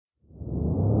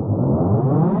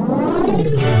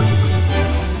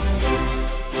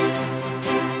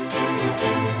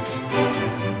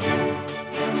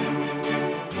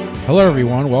Hello,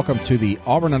 everyone. Welcome to the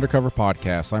Auburn Undercover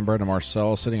Podcast. I'm Brendan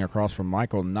Marcel, sitting across from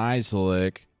Michael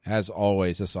Nizilik. As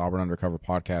always, this Auburn Undercover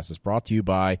Podcast is brought to you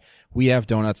by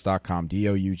WeHaveDonuts.com,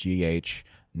 D-O-U-G-H,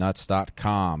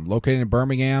 nuts.com. Located in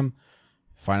Birmingham,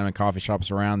 find them in coffee shops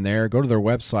around there. Go to their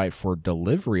website for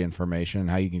delivery information,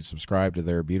 how you can subscribe to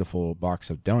their beautiful box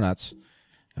of donuts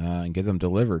and get them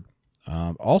delivered.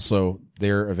 Also,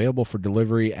 they're available for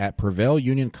delivery at Prevail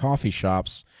Union Coffee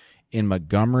Shops in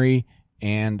Montgomery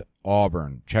and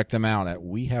Auburn. Check them out at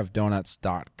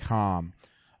WeHaveDonuts.com.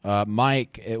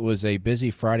 Mike, it was a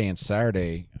busy Friday and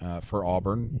Saturday for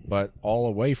Auburn, but all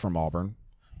away from Auburn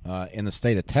in the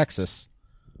state of Texas.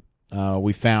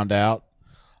 We found out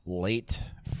late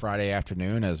Friday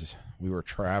afternoon as we were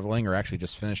traveling, or actually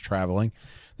just finished traveling,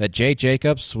 that Jay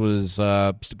Jacobs was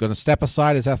going to step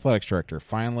aside as athletics director.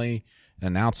 Finally, an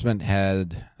announcement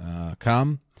had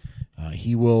come.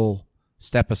 He will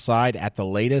step aside at the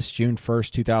latest June 1st,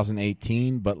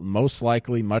 2018, but most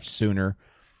likely much sooner.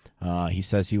 He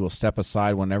says he will step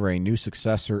aside whenever a new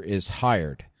successor is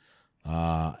hired.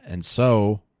 And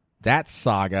so that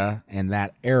saga and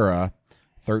that era,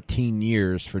 13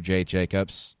 years for Jay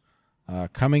Jacobs,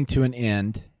 coming to an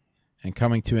end, and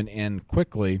coming to an end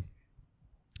quickly,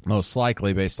 most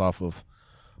likely based off of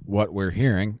what we're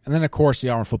hearing. And then, of course, the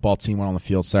Auburn football team went on the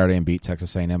field Saturday and beat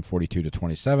Texas A&M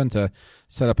 42-27 to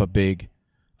set up a big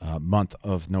month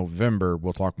of November.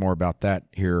 We'll talk more about that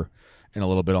here in a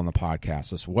little bit on the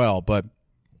podcast as well. But,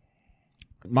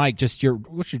 Mike, just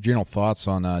what's your general thoughts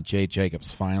on Jay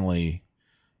Jacobs finally,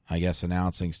 I guess,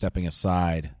 stepping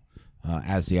aside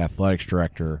as the athletics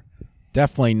director?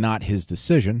 Definitely not his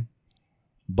decision,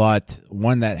 but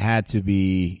one that had to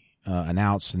be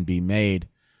announced and be made,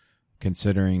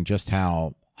 considering just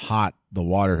how hot the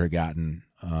water had gotten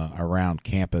around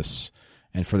campus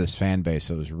and for this fan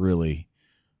base. It was really,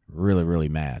 really, really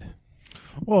mad.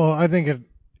 Well, I think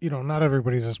not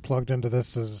everybody's as plugged into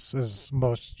this as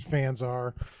most fans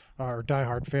are, or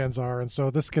diehard fans are, and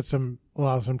so this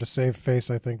allows him to save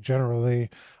face. I think generally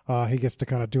he gets to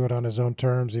kind of do it on his own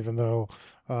terms, even though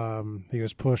he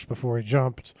was pushed before he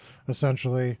jumped.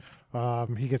 Essentially,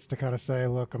 he gets to kind of say,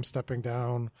 "Look, I'm stepping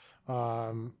down,"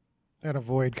 and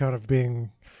avoid kind of being,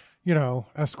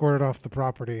 escorted off the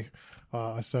property,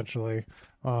 essentially.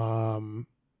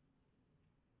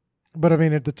 But,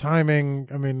 at the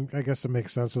timing, I guess it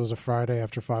makes sense. It was a Friday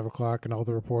after 5 o'clock and all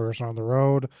the reporters are on the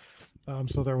road.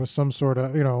 So there was some sort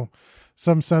of,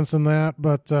 some sense in that.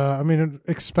 But,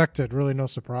 expected, really no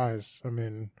surprise. I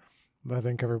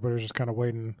think everybody was just kind of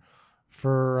waiting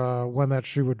for when that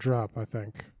shoe would drop, I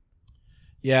think.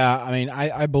 Yeah,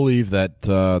 I believe that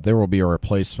there will be a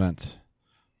replacement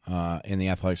in the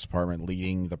athletics department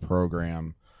leading the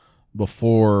program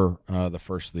before the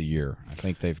first of the year. I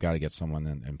think they've got to get someone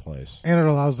in place. And it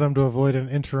allows them to avoid an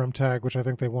interim tag, which I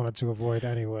think they wanted to avoid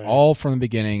anyway. All from the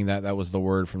beginning, that was the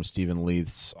word from Stephen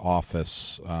Leith's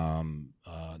office, not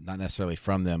necessarily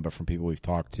from them, but from people we've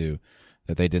talked to,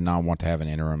 that they did not want to have an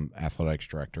interim athletics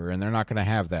director, and they're not going to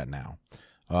have that now.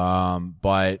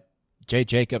 But Jay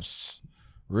Jacobs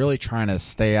really trying to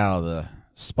stay out of the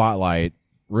spotlight.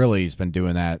 Really, he's been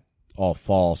doing that all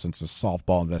fall since the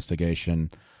softball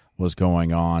investigation was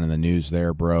going on and the news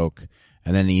there broke.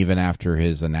 And then even after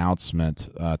his announcement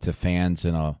to fans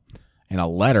in a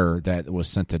letter that was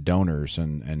sent to donors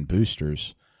and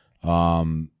boosters,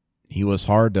 he was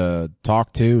hard to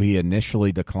talk to. He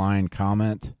initially declined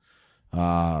comment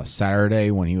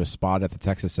Saturday when he was spotted at the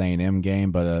Texas A&M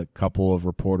game, but a couple of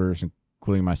reporters,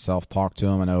 including myself, talked to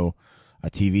him. I know a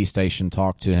TV station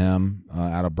talked to him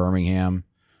out of Birmingham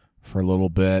for a little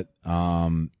bit.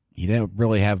 He didn't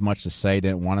really have much to say,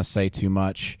 didn't want to say too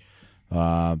much.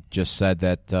 Just said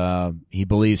that he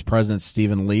believes President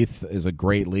Stephen Leith is a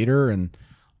great leader, and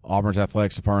Auburn's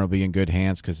athletics department will be in good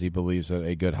hands because he believes that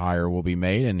a good hire will be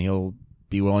made, and he'll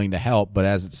be willing to help. But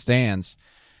as it stands,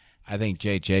 I think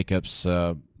Jay Jacobs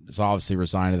is obviously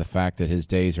resigned to the fact that his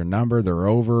days are numbered, they're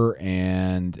over,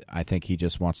 and I think he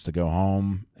just wants to go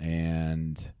home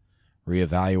and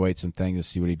reevaluate some things to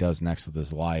see what he does next with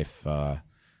his life,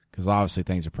 because obviously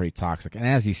things are pretty toxic. And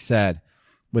as he said,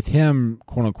 with him,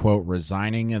 quote-unquote,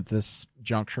 resigning at this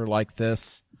juncture like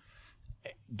this,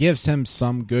 gives him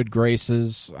some good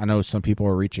graces. I know some people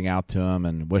are reaching out to him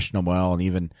and wishing him well, and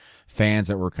even fans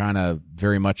that were kind of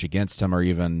very much against him are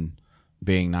even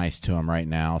being nice to him right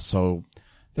now. So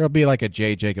there'll be like a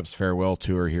Jay Jacobs farewell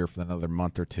tour here for another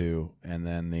month or two, and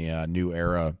then the new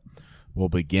era will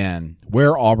begin.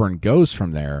 Where Auburn goes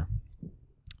from there,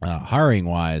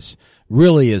 hiring-wise,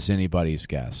 really is anybody's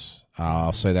guess.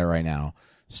 I'll say that right now.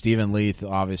 Stephen Leith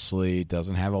obviously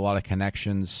doesn't have a lot of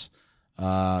connections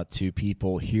to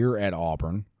people here at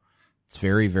Auburn. it's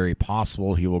very, very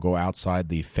possible he will go outside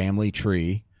the family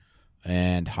tree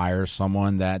and hire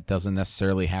someone that doesn't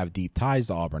necessarily have deep ties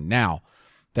to Auburn. Now,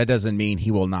 that doesn't mean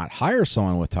he will not hire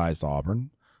someone with ties to Auburn,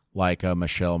 like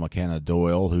Michelle McKenna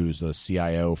Doyle, who's a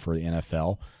CIO for the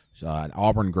NFL, an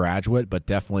Auburn graduate, but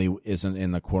definitely isn't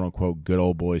in the quote-unquote good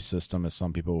old boy system, as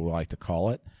some people would like to call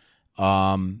it.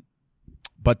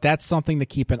 But that's something to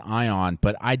keep an eye on.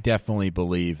 But I definitely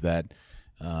believe that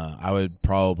I would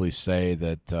probably say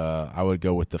that I would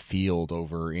go with the field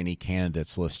over any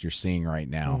candidates list you're seeing right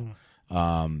now.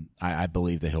 I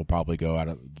believe that he'll probably go out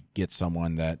and get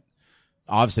someone that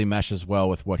obviously meshes well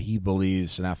with what he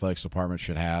believes an athletics department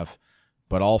should have,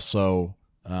 but also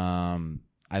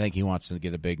I think he wants to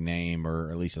get a big name or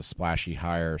at least a splashy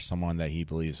hire, someone that he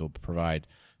believes will provide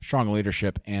strong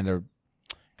leadership and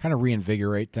kind of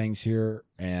reinvigorate things here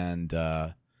and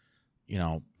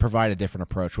provide a different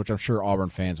approach, which I'm sure Auburn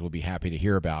fans will be happy to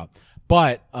hear about.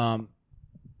 But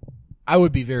I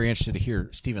would be very interested to hear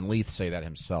Stephen Leith say that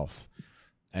himself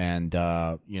and,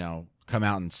 come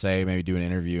out and say, maybe do an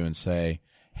interview and say,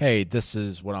 hey, this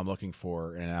is what I'm looking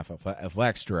for in an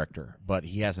athletics director. But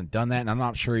he hasn't done that, and I'm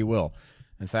not sure he will.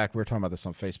 In fact, we were talking about this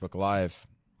on Facebook Live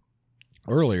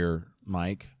earlier,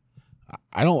 Mike.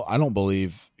 I don't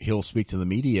believe he'll speak to the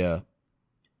media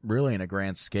really in a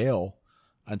grand scale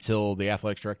until the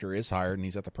athletics director is hired and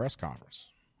he's at the press conference.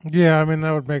 Yeah, I mean,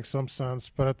 that would make some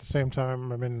sense. But at the same time,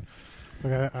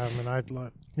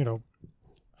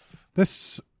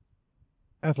 this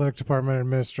athletic department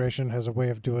administration has a way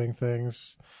of doing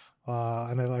things,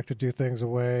 and they like to do things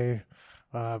away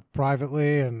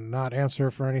privately and not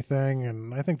answer for anything.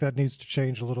 And I think that needs to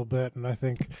change a little bit. And I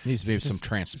think needs to be some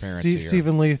transparency.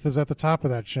 Stephen Leith is at the top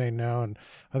of that chain now, and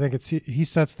I think he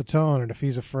sets the tone. And if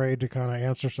he's afraid to kind of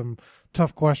answer some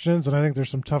tough questions, and I think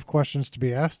there's some tough questions to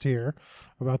be asked here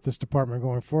about this department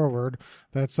going forward,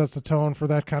 that sets the tone for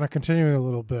that kind of continuing a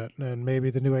little bit. And maybe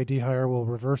the new AD hire will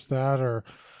reverse that, or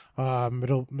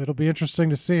it'll be interesting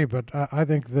to see. But I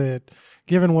think that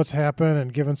given what's happened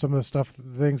and given some of the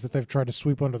things that they've tried to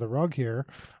sweep under the rug here,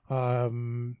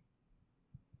 it's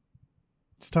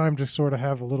time to sort of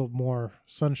have a little more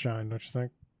sunshine, don't you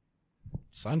think?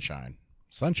 Sunshine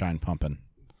pumping.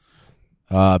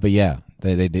 But yeah,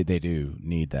 they do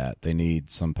need that. They need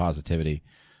some positivity.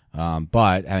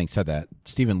 But having said that,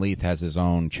 Stephen Leith has his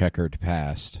own checkered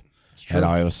past at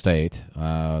Iowa State,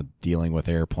 dealing with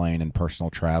airplane and personal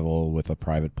travel with a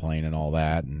private plane and all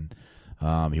that. And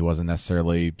he wasn't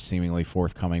necessarily seemingly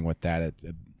forthcoming with that, it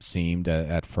seemed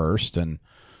at first. And,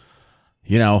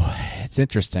 it's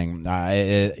interesting.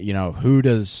 Who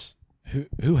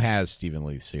has Stephen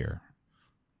Leith's ear?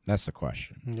 That's the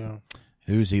question. Yeah.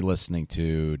 Who's he listening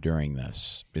to during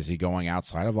this? Is he going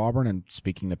outside of Auburn and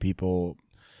speaking to people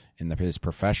in his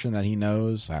profession that he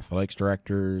knows, athletics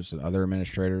directors and other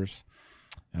administrators?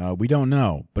 We don't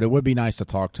know, but it would be nice to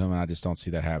talk to him, and I just don't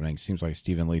see that happening. Seems like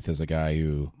Stephen Leith is a guy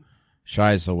who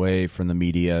shies away from the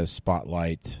media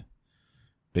spotlight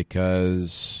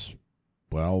because,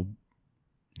 well,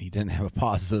 he didn't have a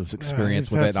positive experience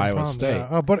with it at Iowa State.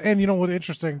 Yeah. What's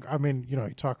interesting,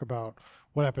 you talk about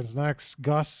what happens next.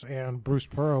 Gus and Bruce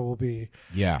Pearl will be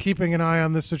keeping an eye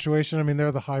on this situation. I mean,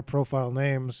 they're the high-profile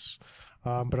names,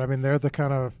 but they're the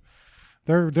kind of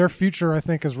their future, I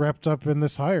think, is wrapped up in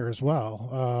this hire as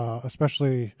well,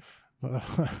 especially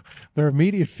their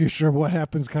immediate future. What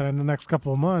happens kind of in the next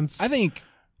couple of months? I think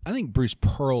Bruce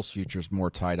Pearl's future is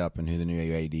more tied up in who the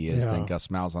new AD is than Gus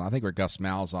Malzahn. I think with Gus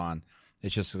Malzahn,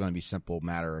 it's just going to be a simple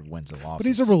matter of wins and losses. But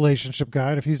he's a relationship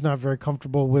guy, and if he's not very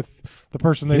comfortable with the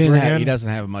person they bring in, he doesn't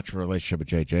have much of a relationship with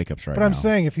Jay Jacobs right now. But I'm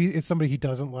saying if it's somebody he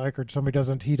doesn't like, or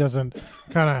he doesn't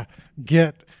kind of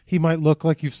get, he might look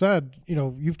like you've said.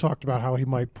 You've talked about how he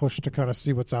might push to kind of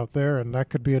see what's out there, and that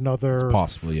could be another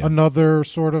another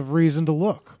sort of reason to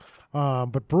look.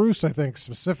 But Bruce, I think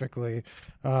specifically.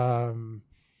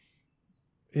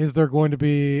 Is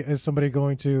somebody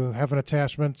going to have an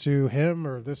attachment to him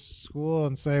or this school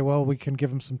and say, well, we can give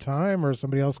him some time, or is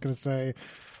somebody else going to say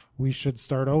we should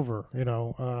start over?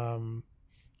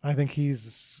 I think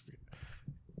he's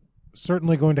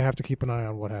certainly going to have to keep an eye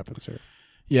on what happens here.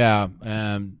 Yeah,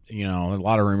 a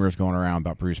lot of rumors going around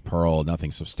about Bruce Pearl,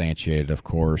 nothing substantiated, of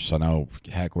course. I know,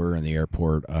 heck, we're in the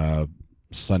airport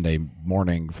Sunday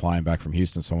morning flying back from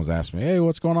Houston. Someone's asking me, hey,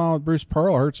 what's going on with Bruce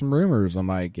Pearl? I heard some rumors. I'm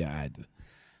like, yeah,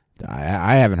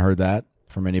 I haven't heard that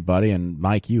from anybody, and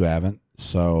Mike, you haven't.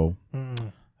 So,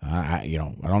 I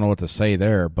don't know what to say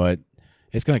there, but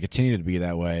it's going to continue to be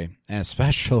that way. And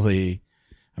especially,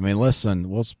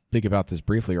 listen, we'll speak about this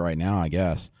briefly right now, I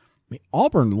guess.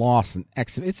 Auburn lost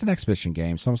it's an exhibition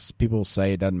game. Some people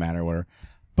say it doesn't matter, whatever.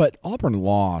 But Auburn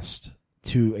lost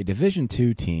to a Division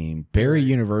II team, Barry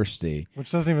University.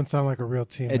 Which doesn't even sound like a real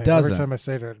team. It doesn't. Every time I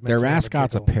say it, their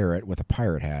mascot's a parrot with a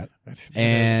pirate hat.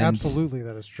 And absolutely,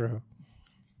 that is true.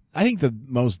 I think the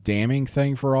most damning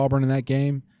thing for Auburn in that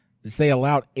game is they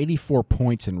allowed 84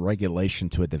 points in regulation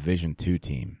to a Division II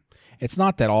team. It's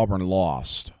not that Auburn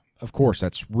lost. Of course,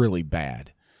 that's really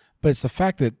bad. But it's the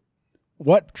fact that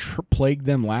what plagued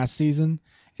them last season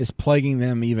is plaguing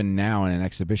them even now in an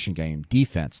exhibition game.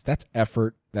 Defense, that's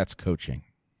effort, that's coaching.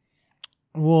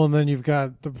 Well, and then you've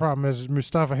got the problem is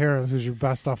Mustafa Heron, who's your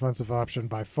best offensive option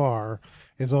by far,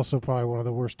 is also probably one of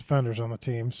the worst defenders on the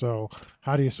team. So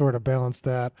how do you sort of balance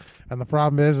that? And the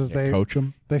problem is they coach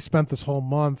him. They spent this whole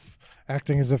month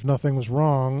acting as if nothing was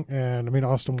wrong. And I mean,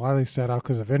 Austin Wiley sat out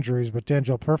because of injuries, but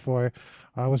D'Angelo Purfoy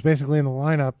was basically in the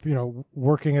lineup,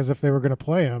 working as if they were going to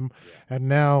play him. And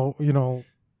now,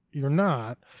 you're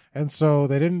not. And so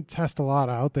they didn't test a lot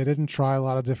out. They didn't try a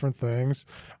lot of different things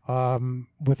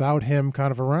without him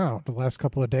kind of around. The last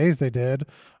couple of days they did.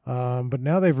 But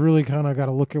now they've really kind of got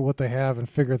to look at what they have and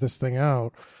figure this thing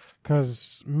out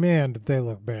because, man, did they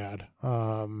look bad.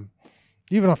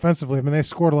 Even offensively, I mean, they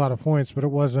scored a lot of points, but there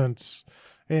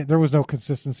was no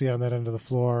consistency on that end of the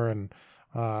floor. And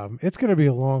it's going to be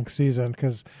a long season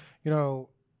because, the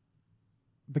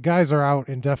guys are out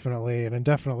indefinitely, and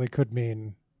indefinitely could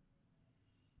mean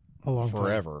a long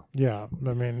forever. Time. Yeah,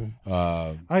 I mean,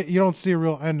 you don't see a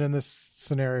real end in this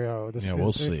scenario.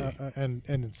 We'll see. End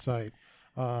in sight.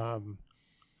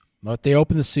 But they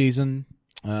open the season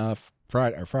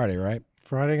Friday, right?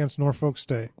 Friday against Norfolk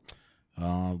State.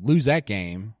 Lose that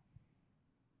game,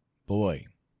 boy,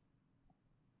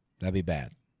 that'd be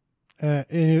bad.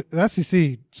 The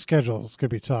SEC schedule is going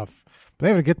to be tough. They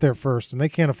have to get there first, and they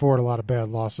can't afford a lot of bad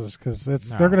losses because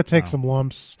they're going to take some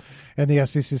lumps in the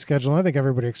SEC schedule. And I think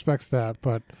everybody expects that,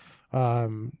 but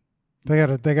they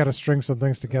got to string some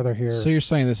things together here. So you're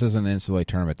saying this is an NCAA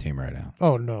tournament team right now?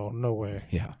 Oh no way.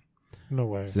 Yeah, no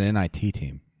way. It's an NIT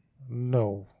team.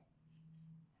 No.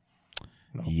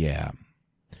 Yeah.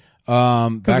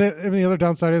 Because the other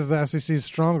downside is the SEC is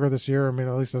stronger this year. I mean,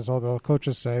 at least that's all the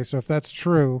coaches say. So if that's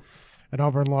true, and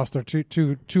Auburn lost their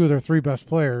two of their three best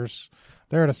players,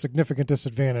 they're at a significant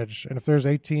disadvantage. And if there's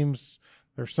 8 teams,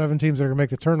 there's 7 teams that are going to make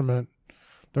the tournament,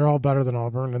 they're all better than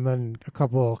Auburn, and then a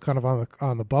couple kind of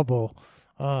on the bubble.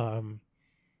 They're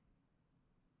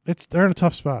in a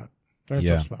tough spot.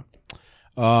 Tough spot.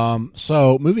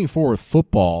 So moving forward,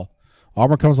 football.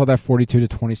 Auburn comes with that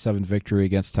 42-27 victory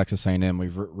against Texas A&M.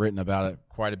 We've written about it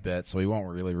quite a bit, so we won't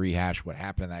really rehash what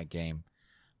happened in that game.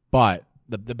 But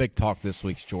the big talk this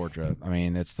week's Georgia. I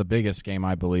mean, it's the biggest game,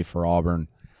 I believe, for Auburn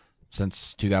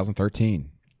since 2013,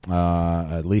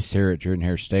 at least here at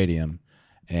Jordan-Hare Stadium.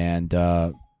 And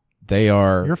they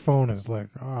are... Your phone is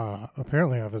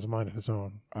apparently have his mind of his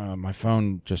own. My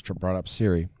phone just brought up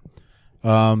Siri.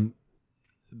 But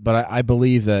I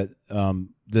believe that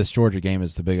this Georgia game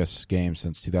is the biggest game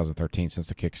since 2013, since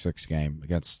the Kick 6 game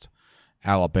against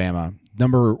Alabama.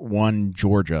 Number 1,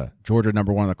 Georgia. Georgia,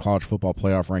 number 1 in the college football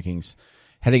playoff rankings.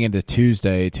 Heading into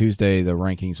Tuesday, the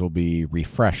rankings will be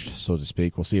refreshed, so to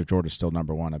speak. We'll see if Georgia's still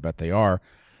number 1. I bet they are.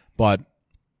 But,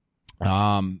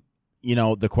 the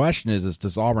question is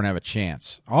does Auburn have a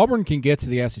chance? Auburn can get to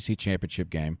the SEC championship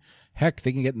game. Heck,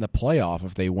 they can get in the playoff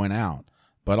if they win out.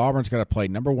 But Auburn's got to play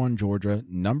number 1 Georgia,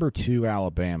 number 2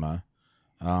 Alabama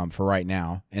for right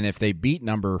now. And if they beat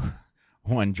number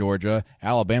 1 Georgia,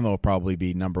 Alabama will probably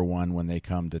be number 1 when they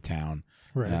come to town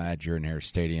at Jordan-Hare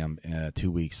Stadium 2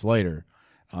 weeks later.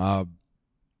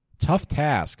 Tough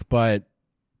task, but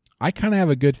I kind of have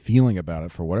a good feeling about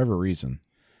it for whatever reason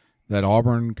that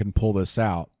Auburn can pull this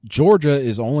out. Georgia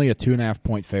is only a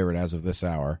 2.5-point favorite as of this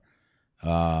hour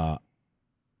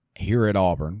here at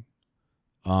Auburn.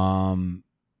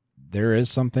 There is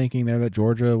some thinking there that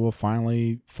Georgia will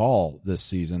finally fall this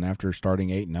season after starting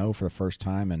 8-0 for the first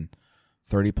time in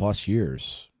 30-plus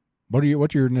years.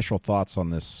 What's your initial thoughts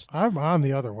on this? I'm on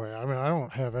the other way. I mean, I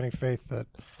don't have any faith that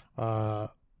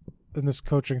in this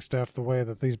coaching staff, the way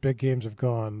that these big games have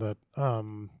gone, that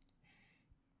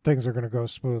things are going to go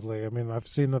smoothly. I mean, I've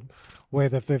seen the way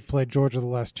that they've played Georgia the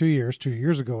last 2 years, 2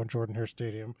 years ago in Jordan-Hare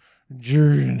Stadium,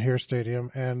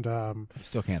 and you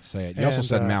still can't say it. You also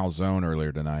said Malzone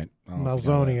earlier tonight.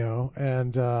 Malzonio,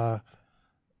 and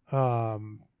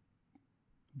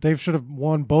they should have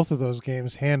won both of those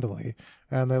games handily,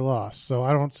 and they lost. So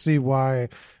I don't see why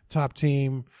top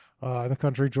team in the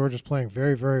country, Georgia's playing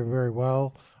very, very, very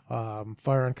well,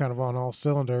 firing kind of on all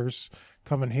cylinders.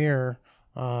 Coming here,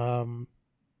 I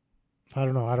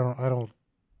don't know. I don't.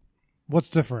 What's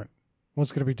different?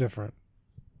 What's going to be different?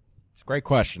 It's a great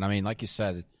question. I mean, like you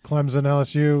said, Clemson,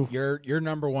 LSU. Your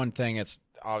number one thing.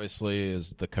 obviously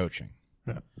is the coaching.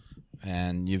 Yeah.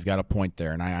 And you've got a point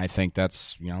there. And I think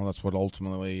that's what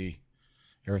ultimately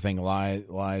everything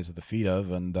lies at the feet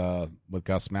of. And with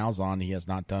Gus Malzahn, he has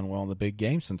not done well in the big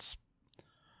game since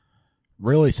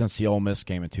the Ole Miss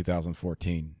game in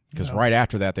 2014. Because right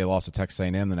after that, they lost to Texas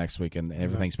A&M the next week, and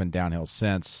everything's been downhill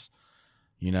since.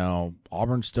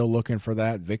 Auburn's still looking for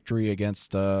that victory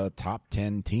against a top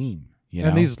 10 team.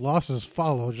 And these losses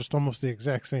follow just almost the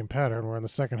exact same pattern, where in the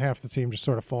second half the team just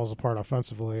sort of falls apart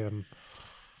offensively, and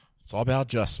it's all about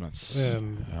adjustments.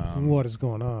 And what is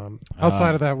going on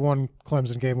outside of that one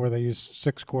Clemson game where they used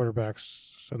 6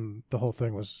 quarterbacks, and the whole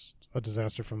thing was a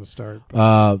disaster from the start.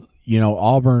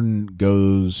 Auburn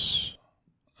goes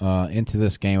into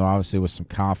this game obviously with some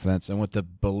confidence and with the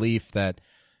belief that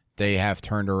they have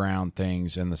turned around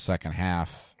things in the second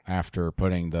half after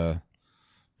putting the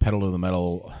pedal to the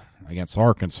metal against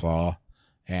Arkansas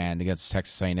and against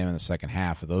Texas A&M in the second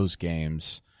half of those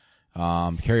games.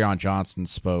 Kerryon Johnson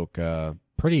spoke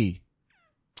pretty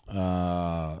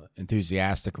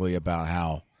enthusiastically about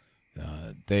how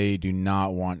they do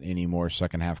not want any more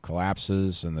second half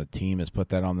collapses, and the team has put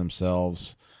that on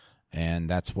themselves. And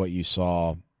that's what you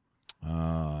saw.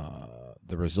 The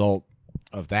result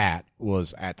of that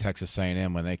was at Texas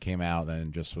A&M when they came out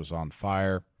and just was on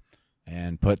fire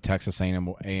and put Texas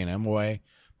A&M away,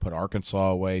 put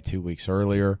Arkansas away 2 weeks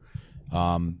earlier.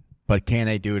 But can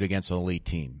they do it against an elite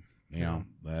team?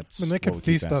 That's. They could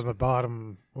feast on the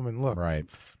bottom. Look, right.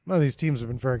 None of these teams have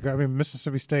been very good.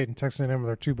 Mississippi State and Texas A&M are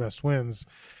their 2 best wins.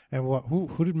 And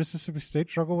who did Mississippi State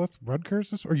struggle with?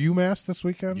 Rutgers or UMass this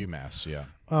weekend? UMass, yeah.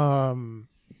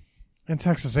 And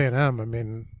Texas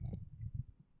A&M,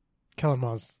 Kellen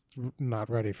Mond's not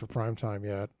ready for prime time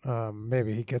yet.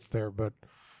 Maybe he gets there, but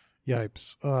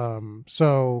yipes.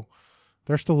 So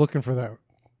they're still looking for that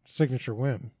signature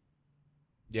win.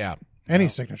 Yeah. Any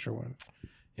signature win.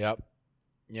 Yep.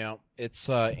 It's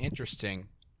interesting.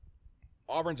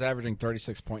 Auburn's averaging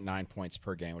 36.9 points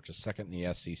per game, which is second in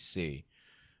the SEC.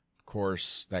 Of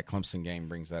course, that Clemson game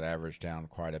brings that average down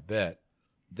quite a bit.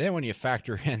 Then when you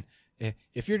factor in,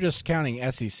 if you're just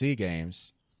counting SEC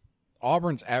games,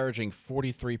 Auburn's averaging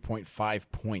 43.5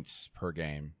 points per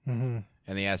game in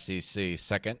the SEC,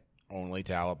 second only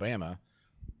to Alabama,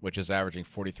 which is averaging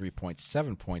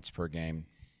 43.7 points per game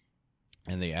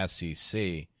in the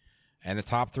SEC. And the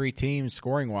top 3 teams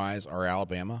scoring-wise are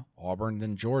Alabama, Auburn,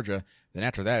 then Georgia. Then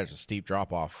after that, it's a steep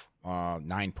drop-off,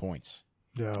 9 points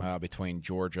between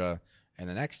Georgia and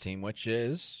the next team, which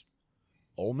is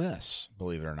Ole Miss,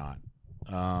 believe it or not.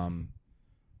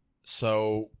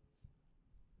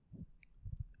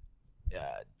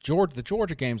 The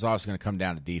Georgia game is obviously going to come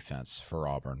down to defense for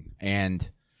Auburn, and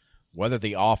whether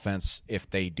the offense, if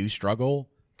they do struggle,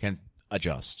 can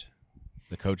adjust.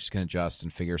 The coaches can adjust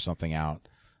and figure something out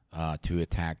to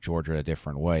attack Georgia a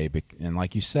different way. And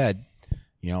like you said,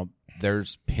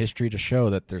 there's history to show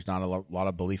that there's not a lot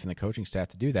of belief in the coaching staff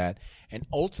to do that, and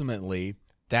ultimately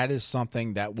that is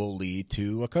something that will lead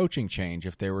to a coaching change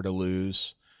if they were to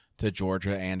lose to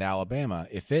Georgia and Alabama.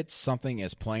 If it's something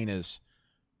as plain as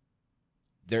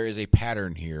there is a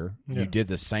pattern here, you did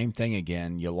the same thing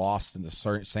again, you lost in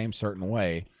the same certain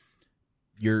way,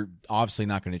 you're obviously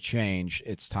not going to change.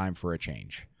 It's time for a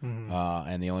change.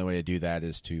 And the only way to do that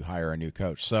is to hire a new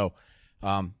coach. So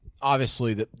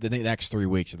obviously the next 3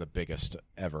 weeks are the biggest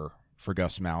ever for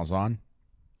Gus Malzahn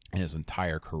in his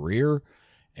entire career.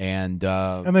 And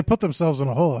they put themselves in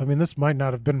a hole. This might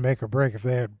not have been make or break if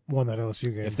they had won that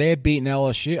LSU game. If they had beaten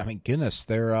LSU, goodness,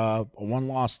 they're a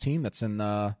one-loss team that's in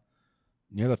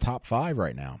near the top 5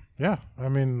 right now. Yeah,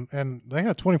 and they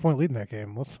had a 20-point lead in that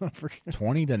game. Let's not forget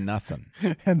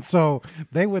 20-0. And so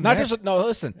they would not just a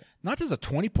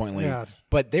 20-point lead,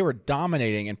 but they were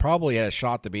dominating and probably had a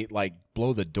shot to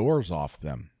blow the doors off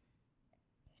them.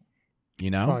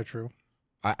 Probably true.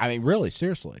 Really,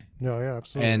 seriously. No, yeah,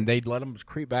 absolutely. And they'd let them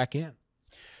creep back in.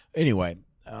 Anyway,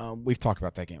 we've talked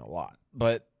about that game a lot.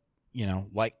 But,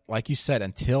 like you said,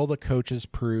 until the coaches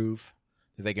prove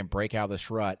that they can break out of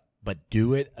this rut, but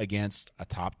do it against a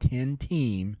top 10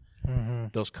 team,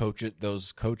 those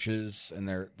coaches and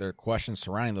their questions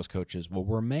surrounding those coaches will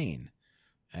remain.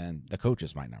 And the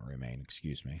coaches might not remain,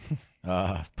 excuse me.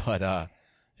 But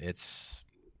it's...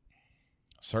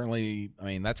 Certainly,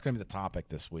 that's going to be the topic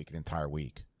this week, the entire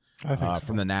week. I think so.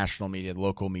 From the national media,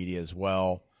 local media as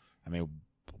well.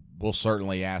 We'll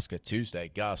certainly ask it Tuesday,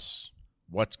 Gus,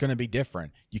 what's going to be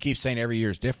different? You keep saying every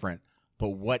year is different, but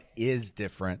what is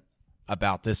different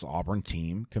about this Auburn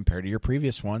team compared to your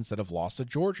previous ones that have lost to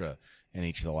Georgia in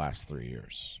each of the last 3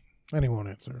 years? And he won't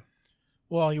answer.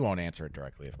 Well, he won't answer it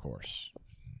directly, of course.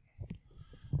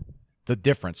 The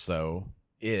difference, though,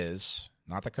 is...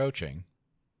 not the coaching.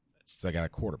 They got a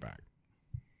quarterback.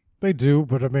 They do,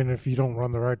 but I mean, if you don't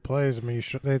run the right plays, I mean,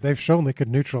 they've shown they could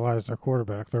neutralize their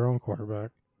quarterback, their own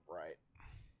quarterback. Right.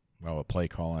 Well, with play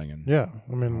calling and yeah,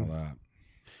 I mean, all that.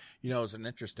 You know, it's an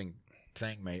interesting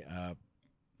thing, mate.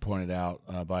 Pointed out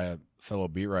by a fellow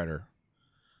beat writer.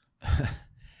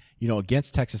 You know,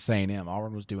 against Texas A&M,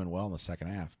 Auburn was doing well in the second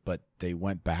half, but they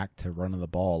went back to running the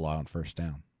ball a lot on first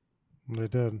down. They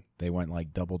did. They went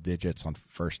like double digits on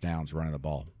first downs running the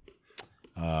ball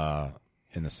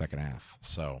in the second half.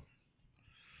 So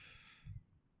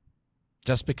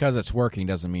just because it's working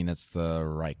doesn't mean it's the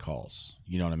right calls.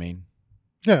 You know what I mean?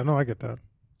 Yeah, no, I get that.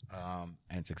 And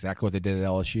it's exactly what they did at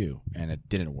LSU, and it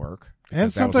didn't work.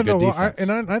 And something,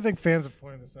 I think fans have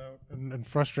pointed this out, and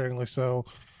frustratingly so.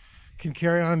 Can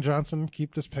Kerryon Johnson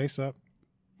keep this pace up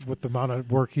with the amount of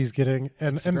work he's getting?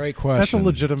 And great question. That's a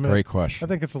legitimate. Great question. I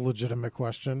think it's a legitimate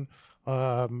question.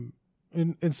 And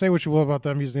say what you will about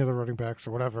them using the other running backs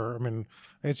or whatever. I mean,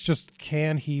 it's just,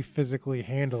 can he physically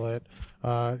handle it?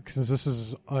 Because this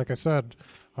is, like I said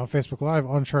on Facebook Live,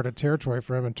 uncharted territory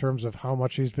for him in terms of how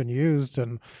much he's been used,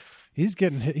 and he's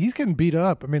getting beat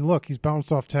up. I mean, look, he's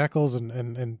bounced off tackles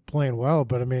and playing well,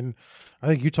 but I mean, I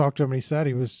think you talked to him and he said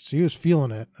he was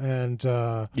feeling it. And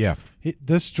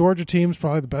this Georgia team's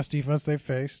probably the best defense they've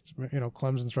faced. You know,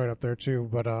 Clemson's right up there too,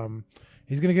 but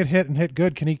he's going to get hit and hit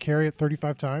good. Can he carry it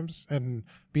 35 times and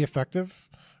be effective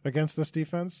against this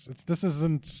defense? This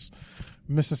isn't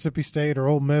Mississippi State or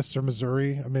Ole Miss or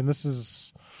Missouri. I mean,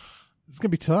 it's going to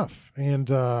be tough. And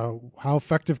how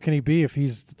effective can he be if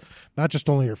he's not just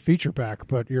only your feature back,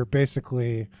 but you're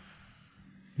basically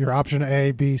your option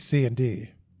A, B, C, and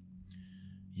D?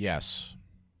 Yes.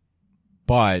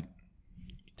 But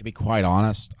to be quite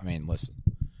honest, I mean, listen,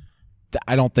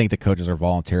 I don't think the coaches are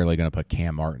voluntarily going to put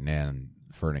Cam Martin in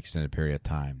for an extended period of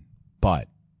time. But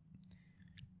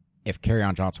if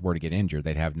Kerryon Johnson were to get injured,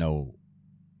 they'd have no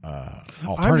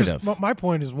alternative. My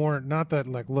point is more not that,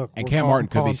 like, look, and Cam Martin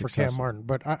could be successful. Cam Martin,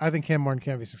 but I think Cam Martin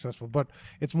can be successful. But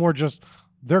it's more just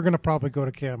they're going to probably go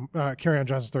to Kerryon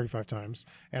Johnson 35 times,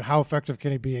 and how effective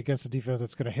can he be against a defense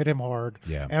that's going to hit him hard?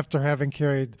 Yeah. After having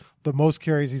carried the most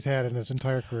carries he's had in his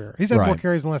entire career, he's had more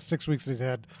carries in the last 6 weeks than he's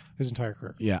had his entire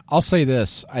career. Yeah, I'll say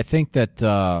this: I think that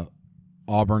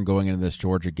Auburn going into this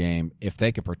Georgia game, if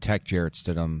they could protect Jarrett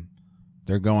Stidham,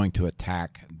 they're going to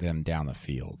attack them down the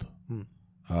field.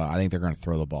 I think they're going to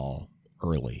throw the ball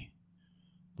early.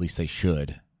 At least they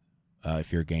should,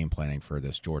 if you're game planning for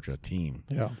this Georgia team.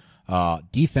 Yeah.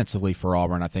 Defensively for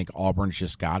Auburn, I think Auburn's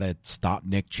just got to stop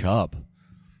Nick Chubb.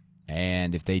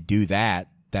 And if they do that,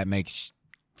 that makes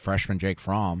freshman Jake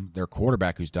Fromm, their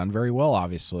quarterback, who's done very well,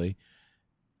 obviously,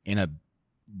 in a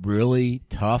really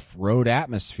tough road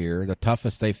atmosphere, the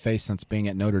toughest they've faced since being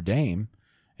at Notre Dame.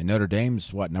 And Notre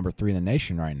Dame's, number 3 in the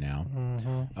nation right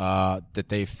now, that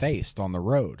they've faced on the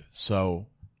road. So,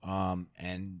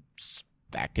 and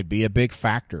that could be a big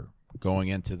factor going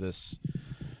into this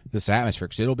atmosphere,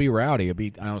 because it'll be rowdy. It'll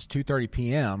be, I know it's 2:30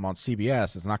 p.m. on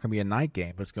CBS. It's not going to be a night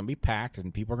game, but it's going to be packed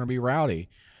and people are going to be rowdy.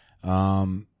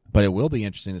 But it will be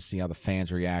interesting to see how the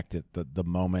fans react at the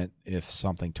moment if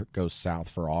something goes south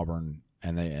for Auburn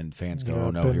and fans go, "Oh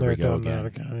no, here we go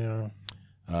again."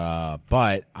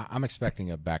 But I'm expecting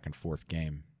a back and forth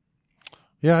game.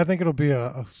 Yeah, I think it'll be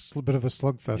a bit of a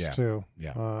slugfest too.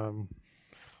 Yeah.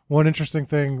 One interesting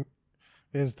thing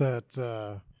is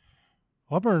that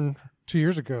Auburn 2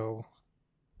 years ago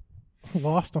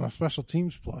lost on a special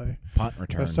teams play, punt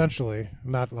return, essentially,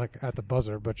 not like at the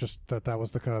buzzer, but just that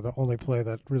was the kind of the only play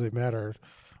that really mattered.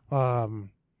 And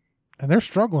they're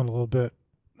struggling a little bit.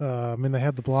 I mean, they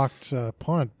had the blocked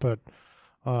punt, but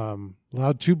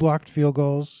allowed 2 blocked field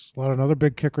goals, allowed another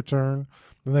big kick return,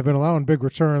 and they've been allowing big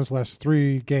returns last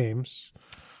 3 games,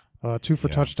 2 for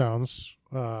touchdowns.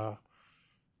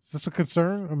 Is this a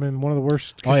concern? I mean, one of the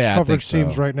worst coverage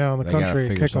teams right now in the country.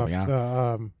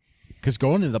 Kickoff. Because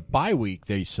going into the bye week,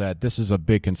 they said this is a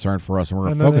big concern for us, and we're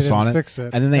going to focus on it. Fix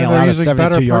it. And then they allowed a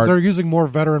 72-yard. They're using more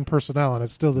veteran personnel, and it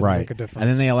still didn't make a difference. And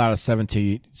then they allowed a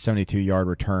 72-yard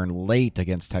return late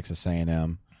against Texas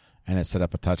A&M, and it set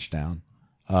up a touchdown.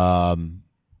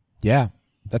 Yeah,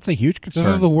 that's a huge concern.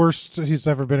 This is the worst he's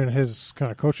ever been in his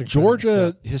kind of coaching.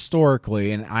 Georgia,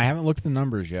 historically, and I haven't looked at the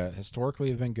numbers yet, historically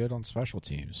have been good on special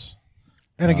teams.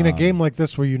 And again, a game like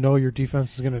this where you know your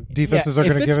defenses are going to give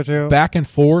it to you. Back and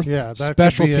forth,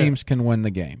 special teams can win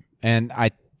the game. And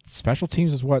special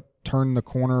teams is what turned the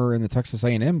corner in the Texas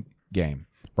A&M game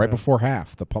right before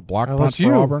half. The block punt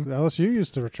for Auburn. LSU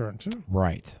used to return too.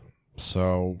 Right.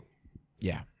 So,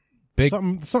 yeah.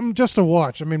 something just to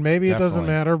watch. I mean, maybe it doesn't Definitely.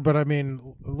 matter, but I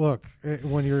mean, look,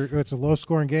 it's a low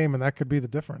scoring game, and that could be the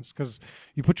difference because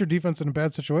you put your defense in a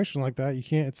bad situation like that. You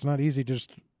can't. It's not easy to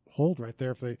just hold right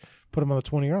there if they put them on the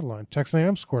 20-yard line. Texas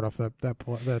A&M scored off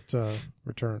that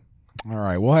return. All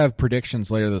right, we'll have predictions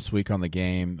later this week on the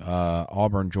game.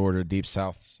 Auburn, Georgia, Deep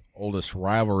South's oldest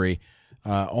rivalry.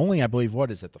 Only, I believe,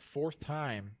 what is it, the fourth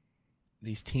time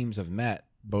these teams have met,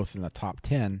 both in the top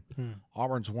 10.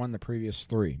 Auburn's won the previous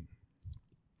three,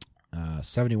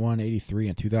 71, 83,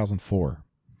 and 2004.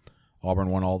 Auburn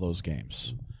won all those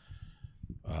games.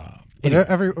 But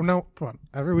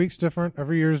every week's different.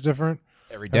 Every year's different.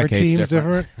 Every Every decade's team's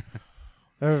different.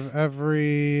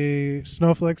 Every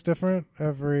snowflake's different.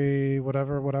 Every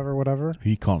whatever. Who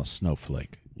you calling a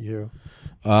snowflake? You.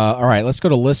 All right, let's go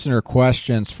to listener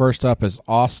questions. First up is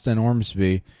Austin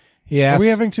Ormsby. He asked, Are we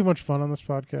having too much fun on this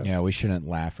podcast? Yeah, we shouldn't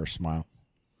laugh or smile.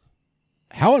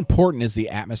 How important is the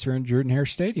atmosphere in Jordan-Hare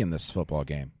Stadium this football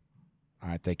game?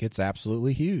 I think it's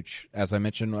absolutely huge, as I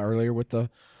mentioned earlier with the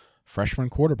freshman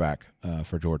quarterback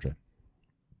for Georgia.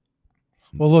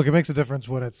 Well, look, it makes a difference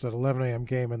when it's an 11 a.m.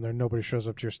 game and nobody shows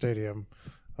up to your stadium.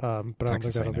 But I don't think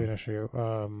Texas that'll be A&M. an issue.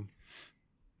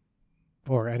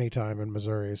 Or any time in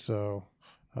Missouri. So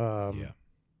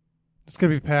it's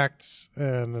going to be packed,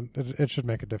 and it should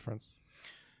make a difference.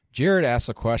 Jared asks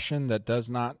a question that does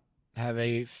not have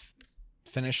a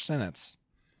finished sentence.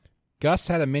 Gus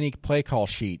had a mini play call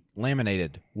sheet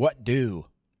laminated. What do?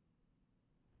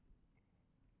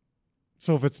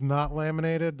 So if it's not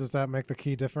laminated, does that make the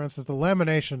key difference? Is the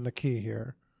lamination the key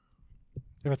here?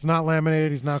 If it's not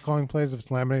laminated, he's not calling plays. If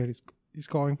it's laminated, he's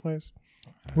calling plays.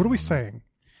 What are we saying?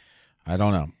 I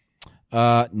don't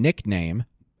know. Nickname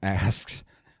asks,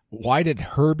 why did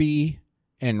Herbie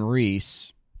and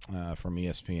Reese from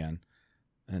ESPN,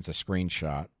 and it's a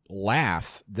screenshot,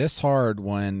 laugh this hard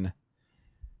when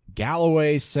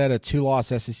Galloway said a 2-loss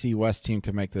SEC West team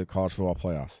could make the college football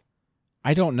playoff?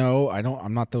 I don't know.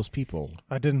 I'm not those people.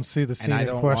 I didn't see the scene And I in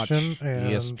don't question. watch And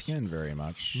ESPN very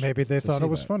much. maybe they thought see it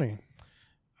was that. funny.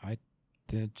 I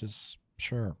did just,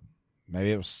 sure.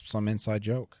 Maybe it was some inside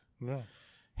joke. Yeah.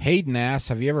 Hayden asks,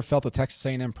 have you ever felt the Texas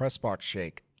A&M press box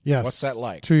shake? Yes. What's that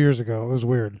like? 2 years ago. It was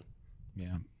weird.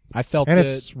 Yeah. I felt And it.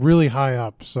 it's really high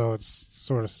up, so it's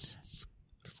sort of.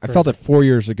 I felt it 4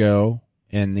 years ago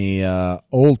in the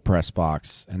old press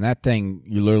box, and that thing,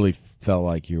 you literally felt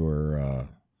like you were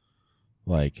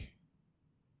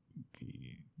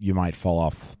you might fall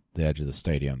off the edge of the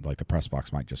stadium, like the press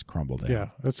box might just crumble down. Yeah,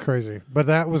 it's crazy. But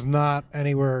that was not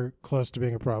anywhere close to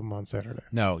being a problem on Saturday.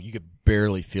 No, you could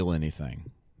barely feel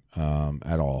anything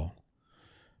at all.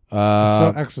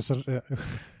 I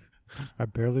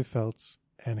barely felt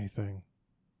anything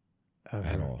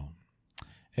At all.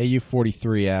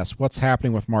 AU43 asks, what's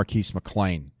happening with Marquise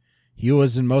McLean? He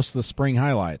was in most of the spring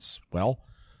highlights. Well,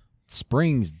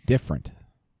 spring's different.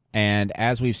 And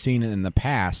as we've seen in the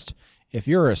past, if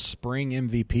you're a spring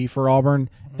MVP for Auburn,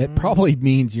 it probably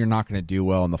means you're not going to do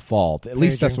well in the fall. At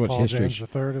least that's what Paul history. James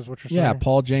III is what you're saying. Yeah,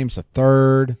 Paul James III.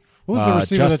 What was the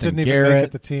receiver that Justin didn't even Garrett. make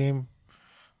it the team?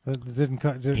 That didn't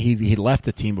cut. He left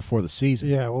the team before the season.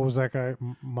 Yeah, what was that guy?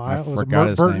 Miles? Was it forgot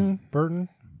his Burton? name. Burton?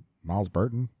 Miles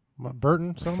Burton?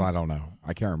 Burton? Something? I don't know.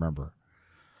 I can't remember.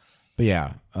 But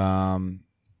yeah, and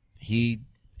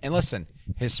listen,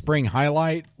 his spring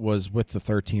highlight was with the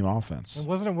third-team offense. And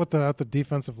wasn't it with the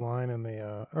defensive line and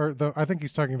I think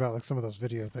he's talking about like some of those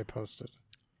videos they posted.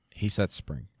 He said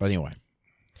spring. But anyway,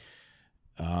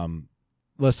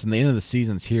 listen, the end of the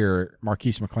season's here.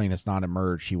 Marquise McLean has not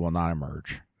emerged. He will not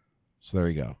emerge. So there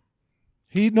you go.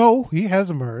 He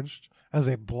has emerged as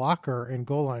a blocker in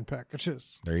goal line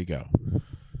packages. There you go.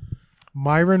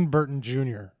 Myron Burton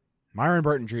Jr. Myron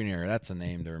Burton Jr., that's a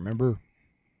name to remember.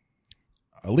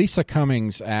 Elisa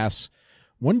Cummings asks,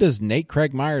 when does Nate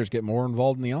Craig Myers get more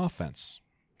involved in the offense?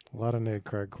 A lot of Nate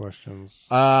Craig questions.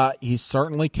 He's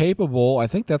certainly capable. I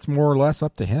think that's more or less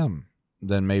up to him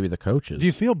than maybe the coaches. Do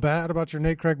you feel bad about your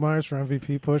Nate Craig Myers for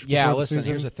MVP push? Yeah, before the listen, season?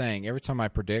 here's the thing. Every time I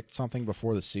predict something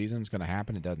before the season's going to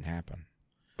happen, it doesn't happen.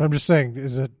 But I'm just saying,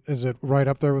 is it right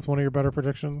up there with one of your better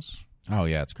predictions? Oh,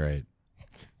 yeah, it's great.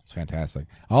 It's fantastic.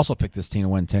 I also picked this team to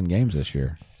win 10 games this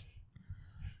year.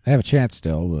 They have a chance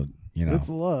still, but, you know. It's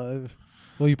live.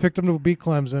 Well, you picked them to beat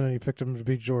Clemson and you picked them to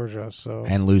beat Georgia. So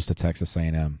And lose to Texas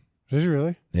A&M. Did you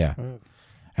really? Yeah. I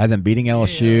had them beating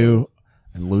LSU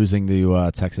and losing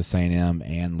to Texas A&M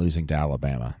and losing to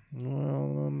Alabama.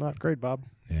 Well, not great, Bob.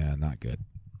 Yeah, not good.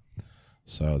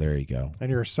 So there you go.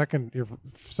 And your second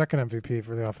MVP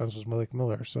for the offense was Malik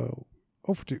Miller. So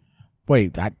 0 for 2.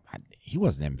 Wait, he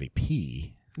wasn't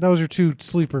MVP. That was your two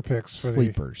sleeper picks for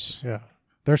Sleepers. Yeah,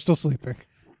 they're still sleeping.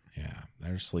 Yeah.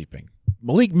 they're sleeping.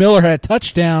 Malik Miller had a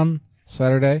touchdown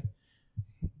Saturday.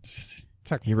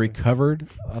 He recovered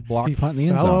a block punt in the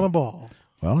end zone. Fell on a ball.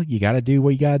 Well, you got to do what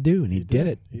you got to do, and he did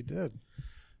it. He did.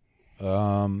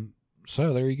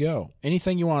 So there you go.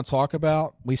 Anything you want to talk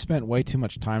about? We spent way too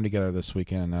much time together this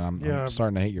weekend, and I'm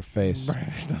starting to hate your face.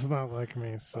 Brandon does not like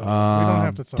me, so we don't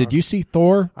have to talk. Did you see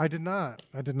Thor? I did not.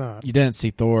 You didn't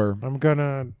see Thor. I'm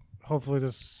gonna hopefully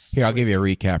this. Here, I'll give you a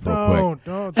recap real quick.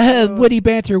 Don't. Witty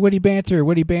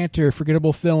banter,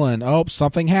 forgettable fill-in. Oh,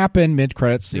 something happened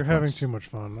mid-credits sequence. You're having too much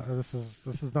fun. This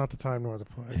is not the time nor the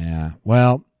place. Yeah.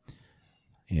 Well,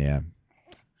 yeah.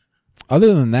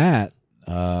 Other than that,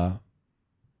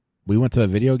 we went to a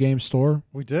video game store.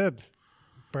 We did.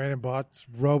 Brandon bought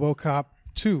RoboCop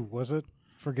 2, was it?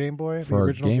 For Game Boy? For the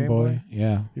original Game Boy?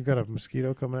 Yeah. You've got a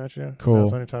mosquito coming at you. Cool.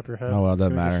 It's on your top of your head. Oh, well, it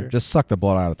doesn't matter. Just suck the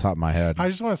blood out of the top of my head. I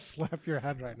just want to slap your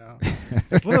head right now.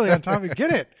 It's literally on top of you.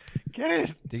 Get it.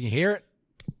 Did you hear it?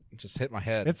 It just hit my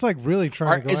head. It's like really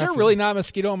trying to go Is there really not a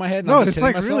mosquito on my head? No, it's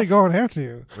like really going after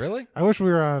you. Really? I wish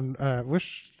we were on,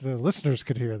 wish the listeners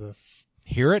could hear this.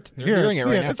 Hear it? They're hearing it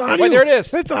right now. It's on you. Wait, there it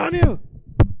is. It's on you.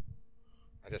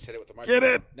 I just hit it with the microphone.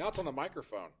 Get it. Now it's on the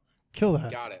microphone. Kill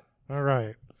that. Got it. All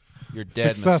right. You're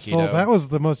dead, Successful. mosquito. That was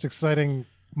the most exciting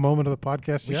moment of the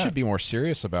podcast We should be more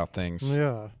serious about things.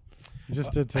 Yeah. You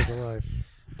just did take a life.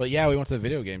 But yeah, we went to the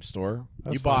video game store.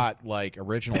 That's you fun. bought like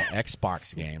original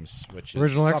Xbox games, which is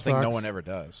Original something Xbox. no one ever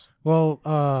does. Well,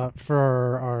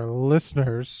 for our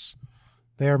listeners,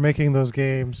 they are making those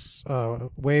games,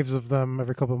 waves of them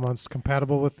every couple of months,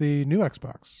 compatible with the new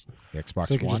Xbox. The Xbox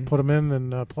So you can One. just put them in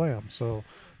and play them. So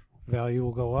value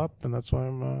will go up, and that's why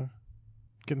I'm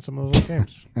getting some of those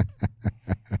games.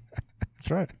 That's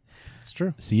right. It's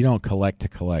true. So you don't collect to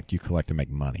collect; you collect to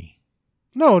make money.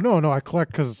 No. I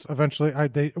collect because eventually,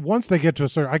 once they get to a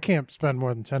certain, I can't spend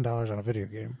more than $10 on a video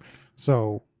game.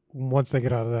 So once they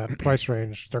get out of that price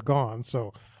range, they're gone.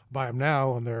 So buy them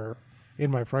now, and they're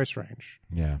in my price range.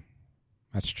 Yeah,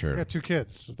 that's true. I got 2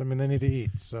 kids. I mean, they need to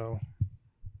eat, so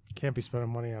can't be spending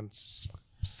money on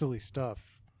silly stuff.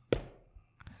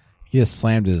 He just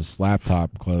slammed his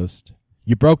laptop closed.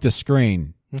 You broke the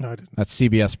screen. No, I didn't. That's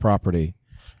CBS property.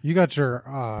 You got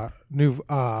your new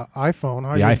iPhone. How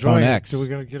are The you iPhone enjoying X. it? Are we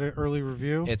going to get an early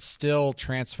review? It's still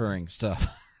transferring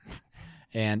stuff.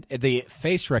 And the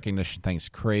face recognition thing's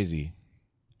crazy.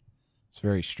 It's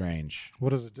very strange. What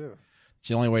does it do? It's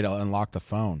the only way to unlock the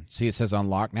phone. See, it says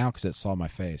unlock now because it saw my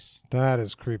face. That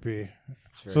is creepy.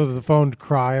 So does the phone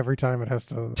cry every time it has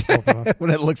to open up? When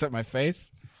it looks at my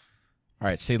face? All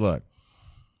right, see, look.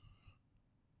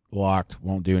 Locked,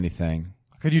 won't do anything.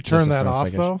 Could you turn that off,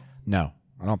 notification. though? No,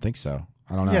 I don't think so.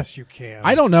 I don't know. Yes, you can.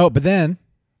 I don't know, but then...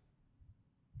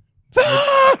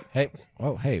 Hey,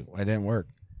 it didn't work.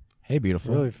 Hey,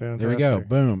 beautiful. Really fantastic. There we go.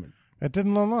 Boom. It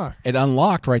didn't unlock. It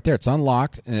unlocked right there. It's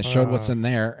unlocked, and it showed what's in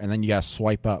there, and then you got to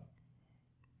swipe up.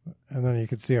 And then you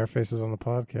could see our faces on the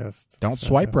podcast. Don't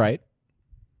swipe right.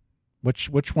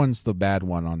 Which one's the bad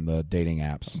one on the dating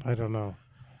apps? I don't know.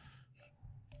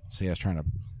 See, I was trying to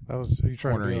Are you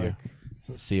trying to corner be you.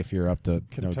 like See if you're up to no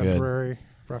good. contemporary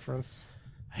reference?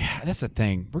 Yeah, that's the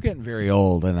thing. We're getting very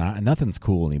old, and nothing's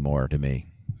cool anymore to me.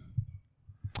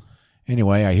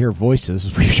 Anyway, I hear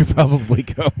voices. We should probably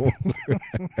go.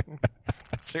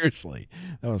 Seriously,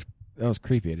 that was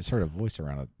creepy. I just heard a voice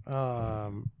around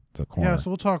the corner. Yeah, so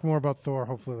we'll talk more about Thor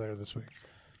hopefully later this week.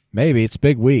 Maybe it's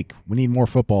big week. We need more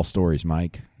football stories,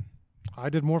 Mike. I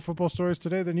did more football stories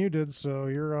today than you did, so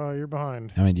you're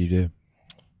behind. How many do you do?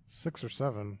 6 or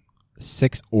 7.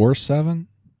 6 or 7?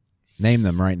 Name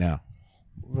them right now.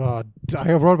 I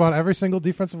wrote about every single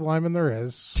defensive lineman there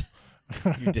is.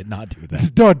 You did not do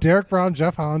that. No, Derek Brown,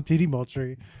 Jeff Holland, T.D.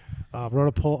 Moultrie.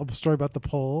 Wrote a story about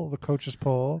the coach's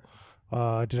poll.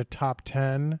 Did a top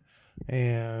 10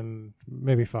 and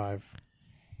maybe 5.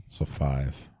 So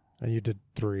 5. And you did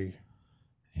 3.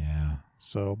 Yeah.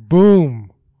 So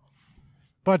boom.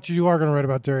 But you are going to write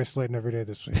about Darius Slayton every day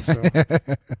this week.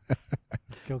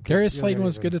 So Darius Slayton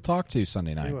was good to talk to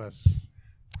Sunday night.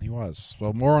 He was.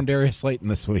 Well, more on Darius Slayton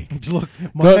this week. Look,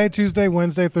 Monday, Tuesday,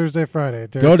 Wednesday, Thursday, Friday.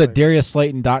 Go to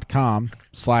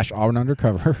DariusSlayton.com/Auburn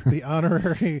Undercover. The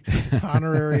honorary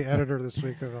editor this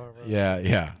week of Auburn.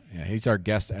 Yeah. He's our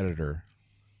guest editor.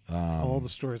 All the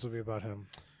stories will be about him.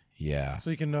 Yeah.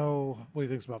 So you can know what he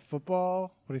thinks about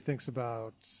football, what he thinks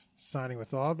about signing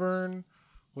with Auburn,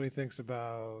 what he thinks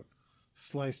about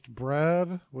sliced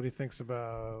bread, what he thinks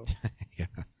about... Yeah.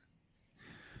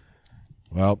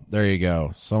 Well, there you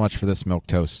go. So much for this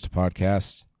Milquetoast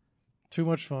podcast. Too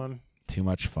much fun. Too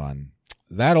much fun.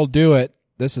 That'll do it.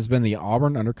 This has been the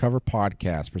Auburn Undercover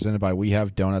podcast presented by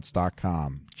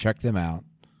WeHaveDonuts.com. Check them out.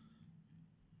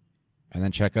 And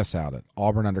then check us out at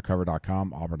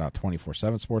auburnundercover.com,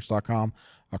 auburn.247sports.com,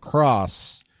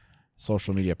 across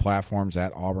social media platforms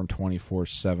at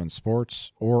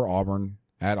Auburn247sports or Auburn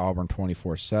at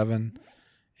Auburn247.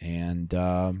 And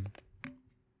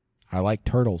I like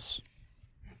turtles.